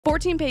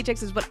14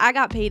 paychecks is what I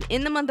got paid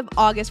in the month of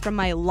August from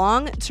my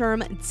long-term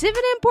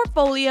dividend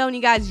portfolio. And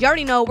you guys, you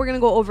already know we're going to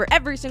go over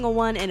every single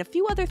one and a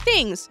few other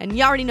things. And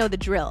you already know the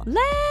drill.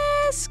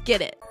 Let's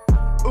get it.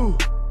 Ooh,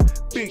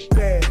 big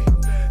bag.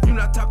 You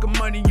not talking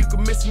money, you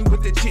can miss me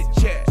with the chit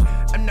chat.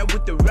 I'm not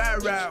with the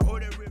rah-rah or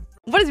the riff.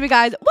 What is up, you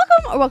guys?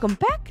 Welcome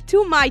back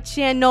to my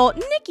channel.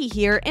 Nikki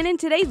here, and in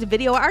today's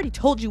video, I already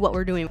told you what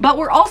we're doing, but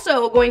we're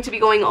also going to be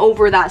going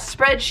over that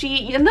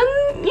spreadsheet, and then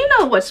you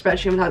know what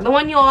spreadsheet I'm talking, the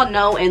one you all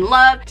know and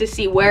love, to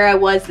see where I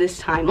was this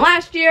time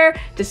last year,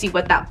 to see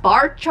what that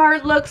bar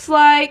chart looks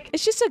like.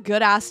 It's just a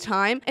good ass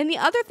time. And the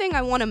other thing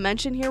I want to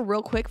mention here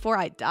real quick before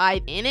I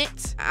dive in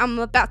it, I'm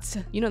about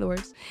to, you know the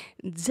words,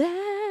 dive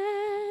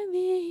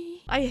in.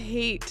 I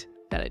hate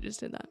that I just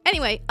did that.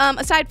 Anyway,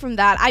 aside from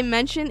that, I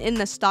mentioned in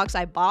the stocks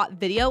I bought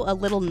video a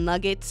little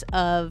nugget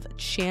of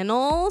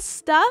channel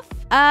stuff,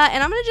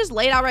 and I'm gonna just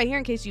lay it out right here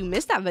in case you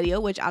missed that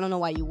video, which I don't know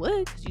why you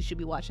would, because you should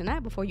be watching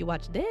that before you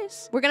watch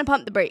this. We're gonna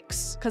pump the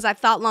brakes because I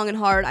thought long and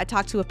hard. I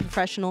talked to a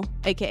professional,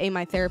 aka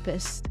my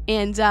therapist,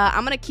 and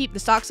I'm gonna keep the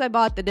stocks I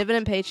bought, the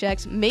dividend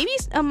paychecks, maybe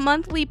a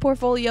monthly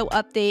portfolio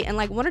update, and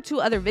like one or two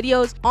other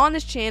videos on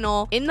this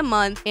channel in the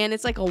month, and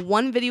it's like a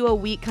one video a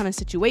week kind of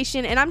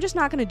situation, and I'm just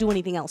not gonna do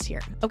anything else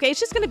here, okay?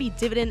 It's just gonna be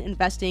dividend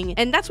investing,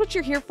 and that's what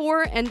you're here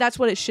for, and that's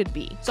what it should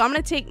be. So I'm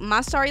gonna take my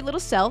sorry little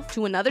self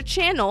to another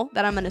channel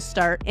that I'm gonna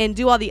start and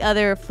do all the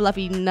other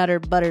fluffy nutter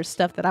butter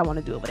stuff that I want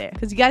to do over there,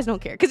 because you guys don't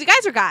care, because you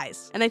guys are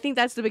guys, and I think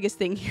that's the biggest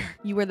thing here.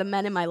 You were the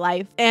men in my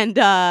life, and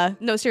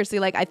no, seriously,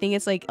 like I think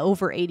it's like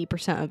over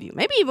 80% of you,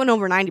 maybe even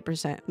over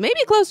 90%,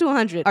 maybe close to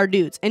 100 are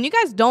dudes, and you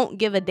guys don't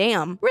give a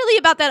damn really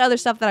about that other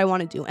stuff that I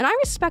want to do, and I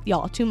respect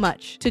y'all too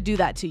much to do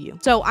that to you.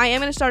 So I am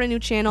gonna start a new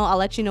channel. I'll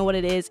let you know what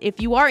it is if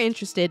you are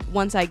interested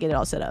once I get it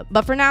all set up.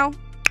 But for now,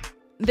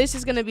 this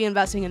is going to be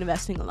investing and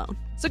investing alone.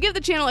 So give the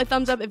channel a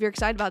thumbs up if you're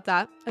excited about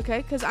that, okay?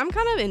 Because I'm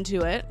kind of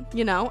into it,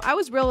 you know? I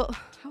was real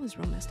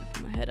messed up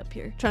in my head up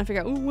here, trying to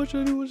figure out, oh, what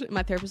should I do?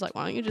 My therapist's like,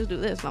 why don't you just do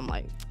this? And I'm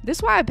like, this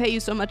is why I pay you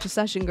so much a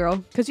session, girl.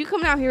 Because you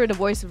come out here with the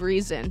voice of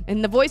reason.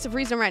 And the voice of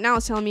reason right now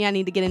is telling me I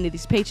need to get into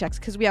these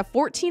paychecks because we have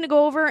 14 to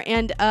go over,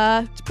 and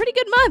it's a pretty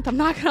good month, I'm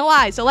not gonna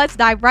lie. So let's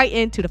dive right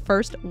into the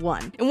first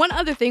one. And one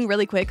other thing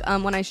really quick,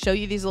 when I show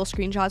you these little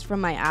screenshots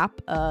from my app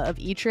of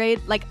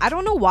E-Trade, like I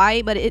don't know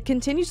why, but it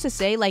continues to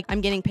say like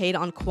I'm getting paid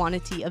on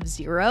quantity of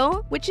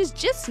 0, which is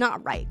just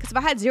not right. Because if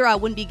I had 0, I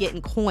wouldn't be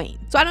getting coin.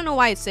 So I don't know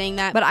why it's saying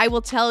that, but I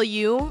will tell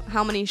you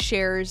how many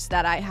shares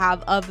that I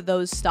have of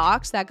those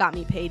stocks that got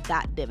me paid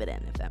that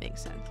dividend, if that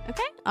makes sense.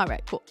 Okay. All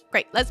right, cool.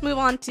 Great. Let's move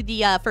on to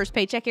the first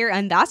paycheck here.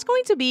 And that's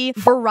going to be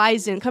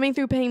Verizon coming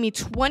through paying me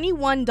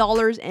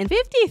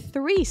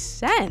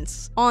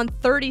 $21.53 on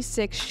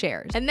 36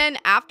 shares. And then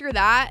after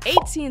that,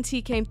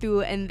 AT&T came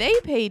through and they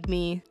paid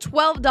me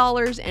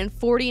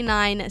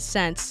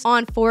 $12.49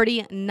 on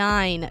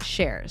 49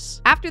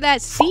 shares. After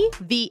that,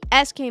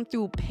 CVS came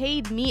through,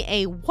 paid me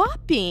a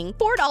whopping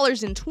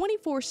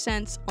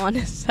 $4.24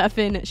 on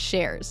 7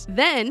 shares.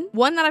 Then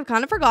one that I've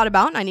kind of forgot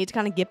about, and I need to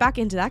kind of get back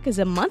into that because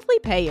a monthly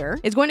payer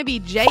is going to be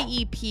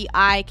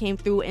JEPI, came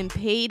through and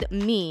paid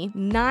me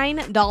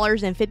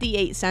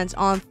 $9.58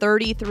 on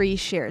 33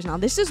 shares. Now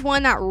this is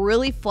one that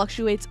really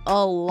fluctuates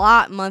a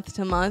lot month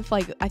to month.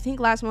 Like I think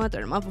last month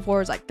or the month before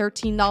was like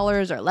 $13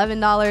 or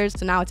 $11.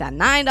 So now it's at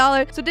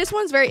 $9. So this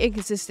one's very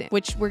inconsistent,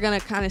 which we're gonna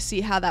kind of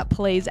see how that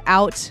plays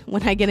out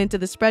when I get into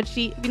the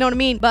spreadsheet, if you know what I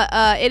mean. But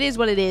it is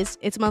what it is.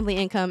 It's monthly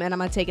income and I'm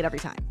gonna take it every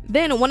time.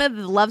 Then one of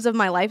the loves of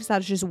my life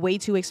that's just way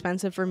too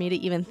expensive for me to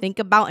even think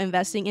about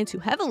investing into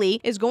heavily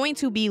is going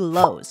to be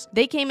Lowe's.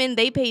 They came in,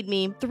 they paid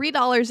me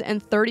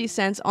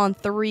 $3.30 on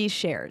 3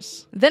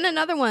 shares. Then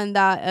another one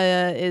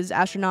that is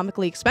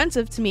astronomically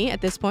expensive to me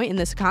at this point in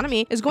this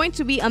economy is going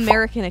to be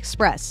American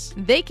Express.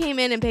 They came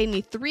in and paid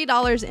me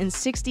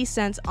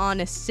 $3.60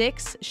 on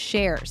 6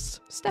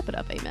 shares. Step it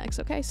up, Amex,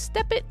 okay?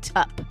 Step it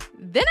up.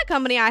 Then a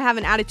company I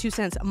haven't added 2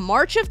 cents,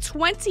 March of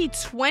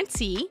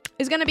 2020,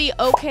 is going to be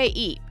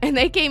OKE. And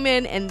they came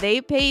in and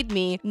they paid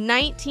me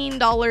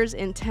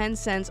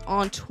 $19.10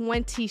 on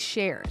 20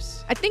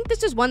 shares. I think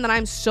this is one that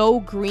I'm so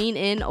green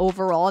in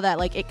overall that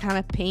like it kind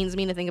of pains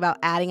me to think about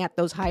adding at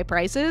those high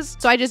prices.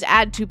 So I just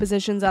add 2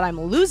 positions that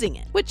I'm losing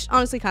in, which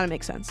honestly kind of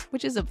makes sense,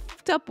 which is a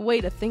fucked up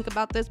way to think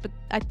about this, but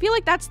I feel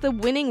like that's the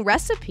winning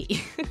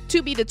recipe.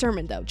 To be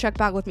determined though. Check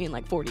back with me in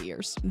like 40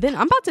 years. Then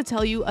I'm about to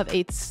tell you of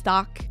a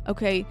stock,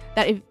 okay,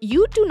 that if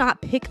you do not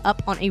pick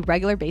up on a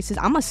regular basis,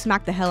 I'm gonna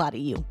smack the hell out of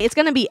you. It's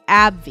gonna be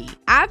AbbVie.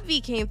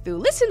 AbbVie came through,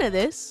 listen to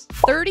this,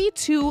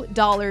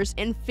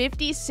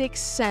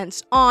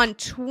 $32.56 on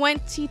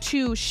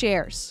 22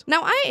 shares.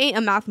 Now I ain't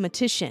a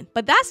mathematician,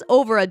 but that's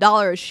over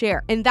 $1 a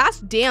share, and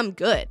that's damn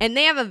good. And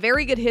they have a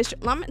very good history.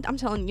 I'm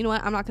telling you, you know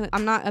what?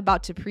 I'm not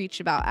about to preach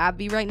about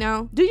AbbVie right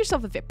now. Do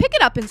yourself a favor. Pick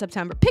it up in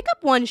September. Pick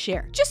up 1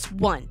 share, just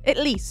 1 at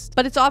least.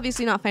 But it's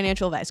obviously not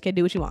financial advice. Okay,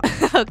 do what you want.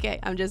 Okay,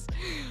 I'm just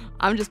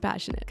I'm just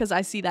passionate because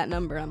I see that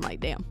number. I'm like,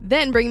 damn.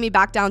 Then bringing me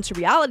back down to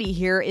reality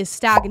here is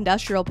Stag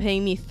Industrial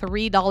paying me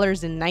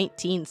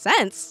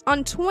 $3.19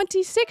 on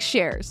 26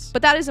 shares.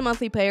 But that is a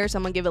monthly payer, so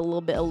I'm gonna give it a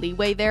little bit of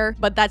leeway there.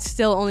 But that's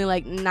still only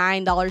like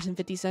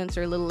 $9.50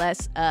 or a little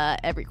less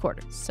every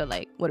quarter. So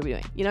like, what are we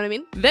doing? You know what I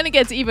mean? Then it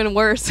gets even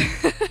worse.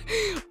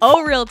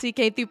 O Realty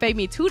came through, paid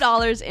me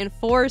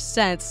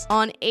 $2.04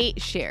 on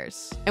 8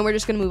 shares. And we're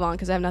just gonna move on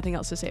because I have nothing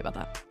else to say about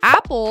that.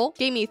 Apple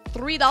gave me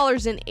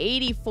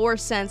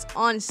 $3.84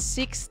 on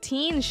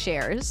 16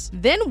 shares.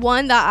 Then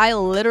one that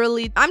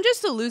I'm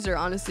just a loser,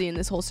 honestly, in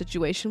this whole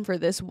situation for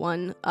this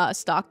one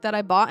stock that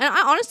I bought. And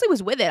I honestly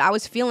was with it. I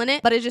was feeling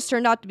it, but it just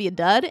turned out to be a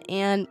dud.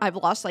 And I've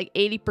lost like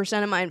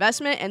 80% of my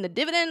investment, and the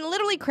dividend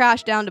literally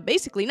crashed down to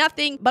basically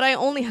nothing. But I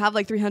only have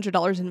like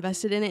 $300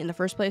 invested in it in the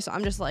first place. So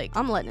I'm just like,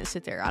 I'm letting it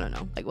sit there. I don't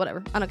know. Like,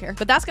 whatever. I don't care.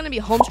 But that's gonna be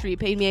Home Street.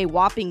 Paid me a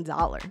whopping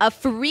 $1. A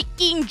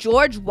freaking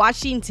George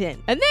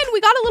Washington. And then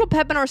we got a little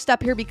pep in our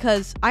step here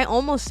because I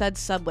almost said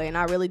Subway, and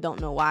I really don't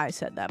know why I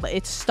said that, but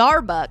it's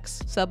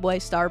Starbucks. Subway,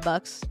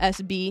 Starbucks,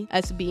 SB,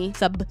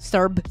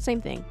 Starb,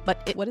 same thing.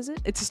 But what is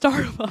it? It's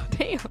Starbucks.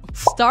 Damn.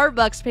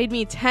 Starbucks paid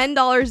me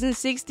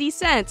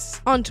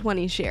 $10.60 on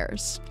 20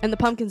 shares. And the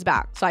pumpkin's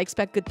back, so I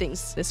expect good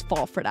things this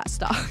fall for that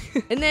stock.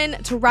 And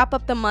then to wrap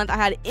up the month, I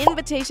had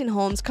Invitation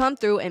Homes come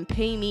through and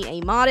pay me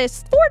a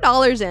modest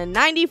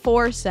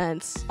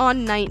 $4.94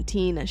 on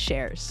 19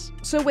 shares.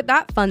 So with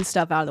that fun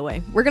stuff out of the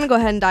way, we're gonna go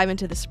ahead and dive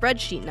into the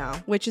spreadsheet now,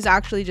 which is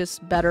actually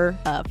just better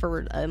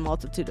for a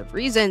multitude of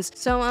reasons.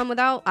 So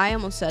I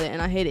almost said it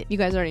and I hate it. You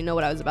guys already know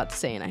what I was about to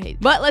say and I hate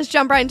it. But let's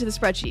jump right into the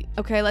spreadsheet.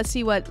 Okay, let's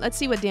see what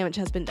damage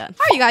has been done.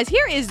 All right, you guys,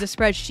 here is the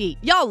spreadsheet.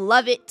 Y'all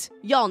love it.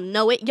 Y'all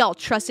know it. Y'all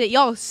trust it.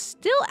 Y'all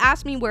still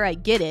ask me where I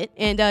get it.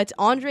 And it's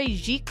Andre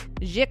Gic.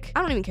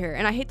 I don't even care.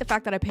 And I hate the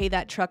fact that I pay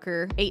that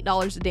trucker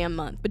 $8 a damn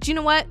month. But you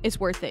know what? It's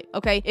worth it.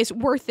 Okay, it's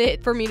worth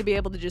it for me to be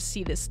able to just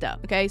see this stuff.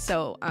 Okay,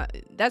 so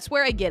that's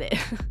where I get it.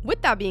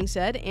 With that being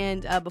said,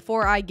 and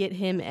before I get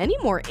him any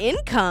more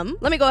income,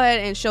 let me go ahead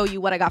and show you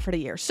what I got for the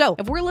year. So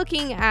if we're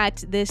looking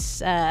at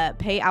this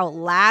payout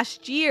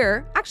last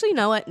year, actually, you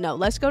know what? No,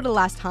 let's go to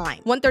last time,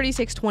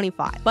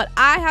 136.25. But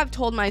I have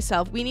told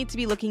myself we need to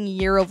be looking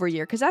year over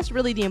year because that's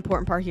really the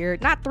important part here.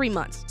 Not 3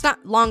 months. It's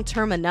not long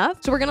term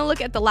enough. So we're gonna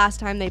look at the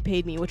last time they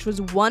paid me, which was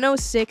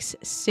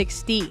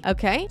 106.60.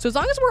 Okay, so as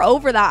long as we're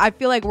over that, I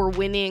feel like we're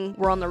winning.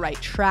 We're on the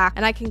right track,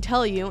 and I can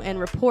tell you and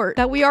report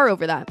that we are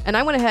over that. And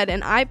I went ahead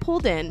and I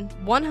pulled in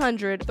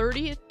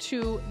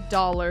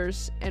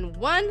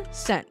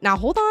 $132.01. Now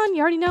hold on,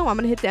 you already know I'm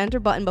gonna hit the enter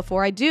button.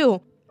 Before I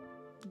do,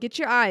 get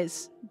your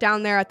eyes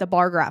down there at the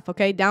bar graph,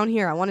 okay? Down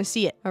here, I want to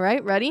see it. All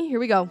right, ready? Here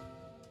we go.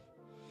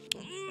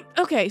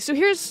 Okay, so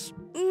here's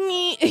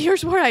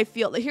where I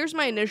feel. Here's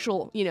my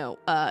initial,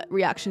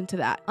 reaction to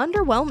that.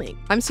 Underwhelming.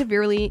 I'm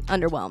severely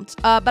underwhelmed.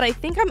 But I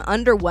think I'm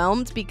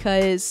underwhelmed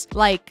because,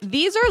 like,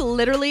 these are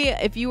literally,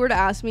 if you were to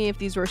ask me if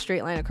these were a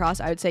straight line across,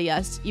 I would say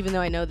yes, even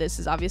though I know this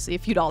is obviously a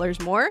few dollars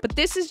more. But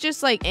this is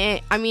just like,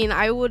 I mean,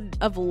 I would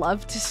have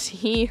loved to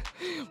see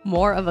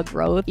more of a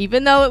growth,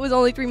 even though it was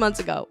only 3 months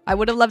ago. I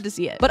would have loved to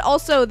see it. But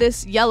also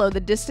this yellow,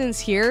 the distance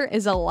here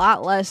is a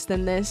lot less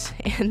than this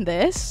and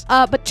this.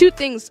 But two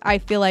things I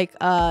feel like,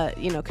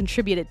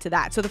 contributed to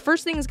that. So the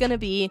first thing is going to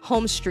be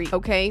Home Street.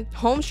 Okay.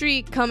 Home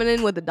Street coming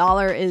in with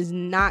 $1 is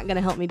not going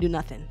to help me do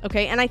nothing.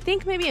 Okay. And I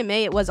think maybe in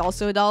May it was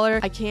also $1.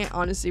 I can't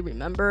honestly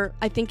remember.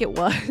 I think it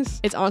was.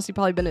 It's honestly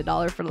probably been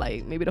 $1 for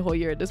like maybe the whole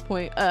year at this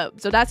point.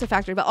 So that's a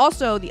factor. But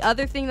also the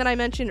other thing that I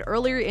mentioned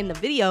earlier in the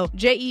video,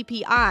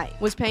 JEPI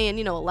was paying,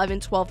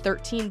 $11,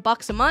 $12,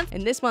 $13 a month.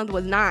 And this month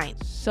was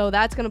 $9. So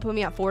that's going to put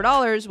me at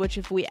 $4, which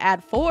if we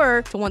add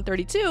 4 to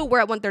 132, we're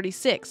at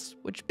 136,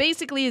 which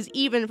basically is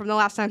even from the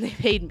last time they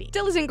paid me.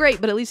 Still isn't great,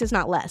 but at least it's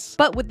not less.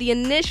 But with the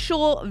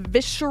initial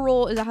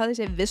visceral, is that how they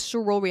say,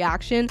 visceral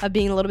reaction of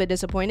being a little bit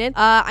disappointed,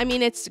 I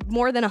mean, it's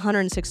more than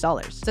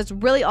 $106. So that's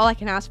really all I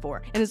can ask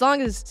for. And as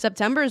long as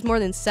September is more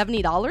than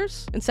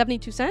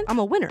 $70.72, I'm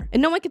a winner.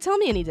 And no one can tell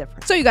me any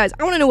different. So you guys,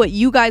 I want to know what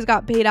you guys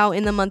got paid out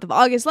in the month of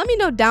August. Let me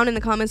know down in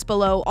the comments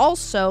below.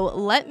 Also,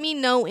 let me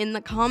know in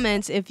the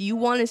comments if you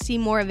want to see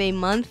more of a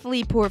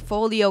monthly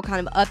portfolio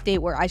kind of update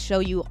where I show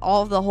you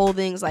all the whole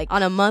things like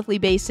on a monthly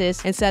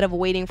basis instead of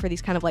waiting for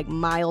these kind of like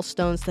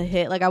milestones to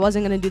hit. Like I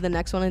wasn't going to do the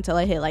next one until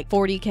I hit like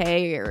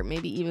 40K or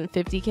maybe even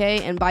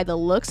 50K. And by the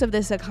looks of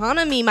this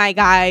economy, my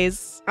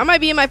guys, I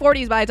might be in my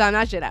 40s by the time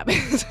that shit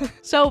happens.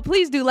 So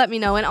please do let me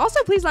know. And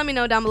also please let me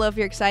know down below if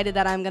you're excited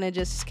that I'm going to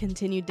just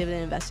continue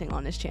dividend investing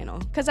on this channel.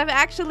 Because I've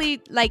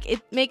actually, like,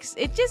 it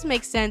just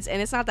makes sense.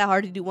 And it's not that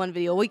hard to do one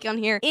video a week on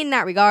here in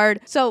that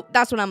regard. So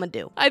that's what I'm going to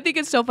do. I think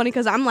it's so funny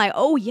because I'm like,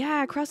 oh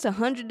yeah, I crossed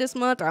 100 this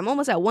month, or I'm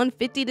almost at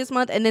 150 this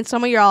month. And then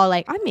some of you are all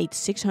like, I made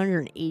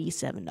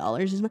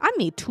 $687 this month. I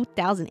made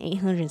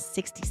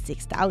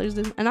 $2,866 this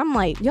month. And I'm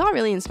like, y'all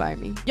really inspire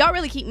me. Y'all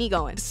really keep me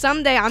going.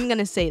 Someday I'm going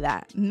to say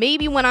that.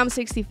 Maybe when I'm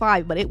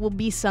 65, but it will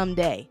be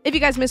someday. If you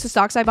guys missed the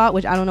stocks I bought,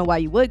 which I don't know why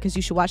you would, because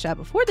you should watch that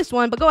before this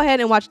one, but go ahead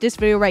and watch this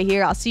video right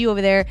here. I'll see you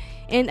over there.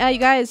 And you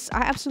guys,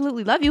 I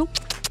absolutely love you.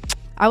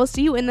 I will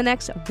see you in the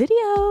next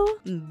video.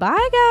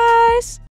 Bye, guys.